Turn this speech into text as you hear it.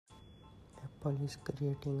Apple is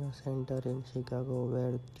creating a center in Chicago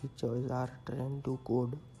where teachers are trained to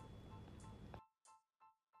code.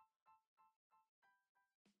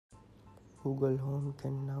 Google Home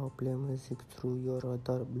can now play music through your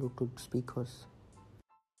other Bluetooth speakers.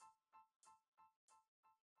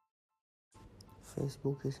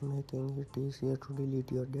 Facebook is making it easier to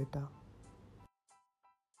delete your data.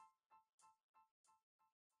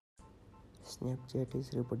 Snapchat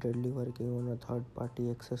is reportedly working on a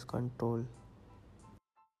third-party access control.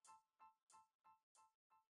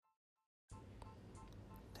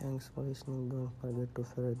 Thanks for listening. Don't forget to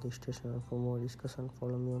favorite this station, and for more discussion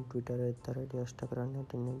follow me on Twitter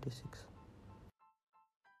 @Instagram1996.